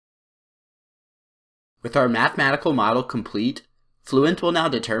With our mathematical model complete, Fluent will now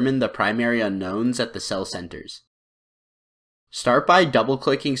determine the primary unknowns at the cell centers. Start by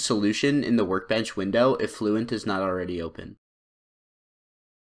double-clicking Solution in the Workbench window if Fluent is not already open.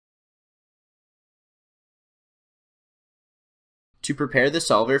 To prepare the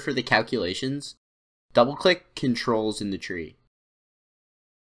solver for the calculations, double-click Controls in the tree.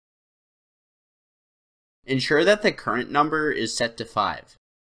 Ensure that the current number is set to 5.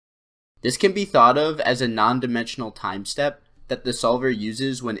 This can be thought of as a non-dimensional time step that the solver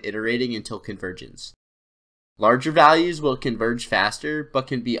uses when iterating until convergence. Larger values will converge faster but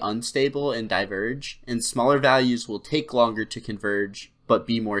can be unstable and diverge, and smaller values will take longer to converge but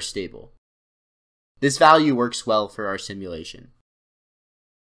be more stable. This value works well for our simulation.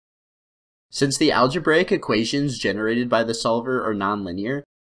 Since the algebraic equations generated by the solver are nonlinear,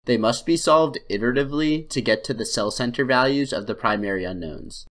 they must be solved iteratively to get to the cell center values of the primary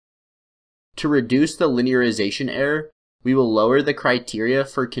unknowns. To reduce the linearization error, we will lower the criteria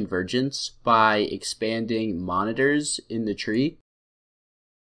for convergence by expanding monitors in the tree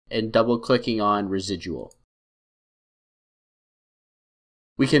and double-clicking on residual.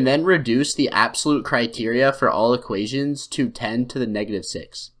 We can then reduce the absolute criteria for all equations to 10 to the negative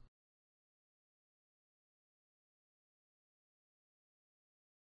 6.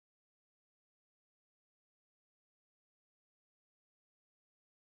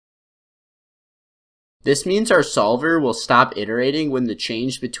 This means our solver will stop iterating when the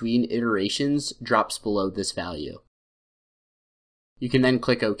change between iterations drops below this value. You can then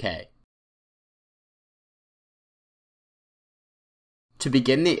click OK. To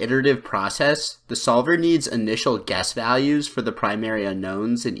begin the iterative process, the solver needs initial guess values for the primary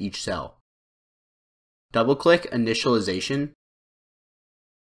unknowns in each cell. Double-click Initialization.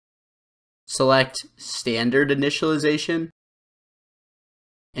 Select Standard Initialization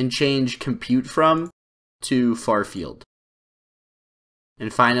and change Compute From to Far Field.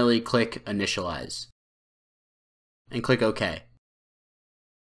 And finally click Initialize. And click OK.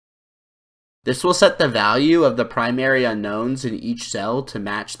 This will set the value of the primary unknowns in each cell to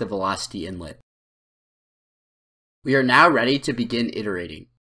match the velocity inlet. We are now ready to begin iterating.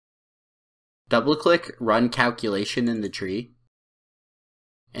 Double-click Run Calculation in the tree,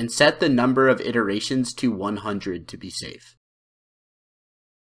 and set the number of iterations to 100 to be safe.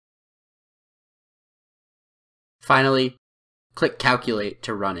 Finally, click Calculate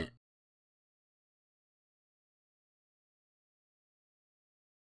to run it.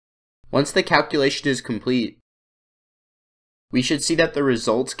 Once the calculation is complete, we should see that the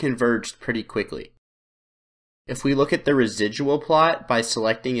results converged pretty quickly. If we look at the residual plot by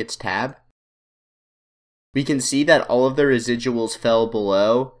selecting its tab, we can see that all of the residuals fell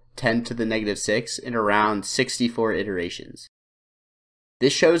below 10 to the negative 6 in around 64 iterations.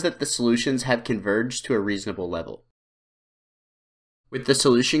 This shows that the solutions have converged to a reasonable level. With the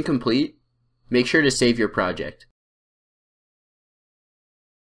solution complete, make sure to save your project.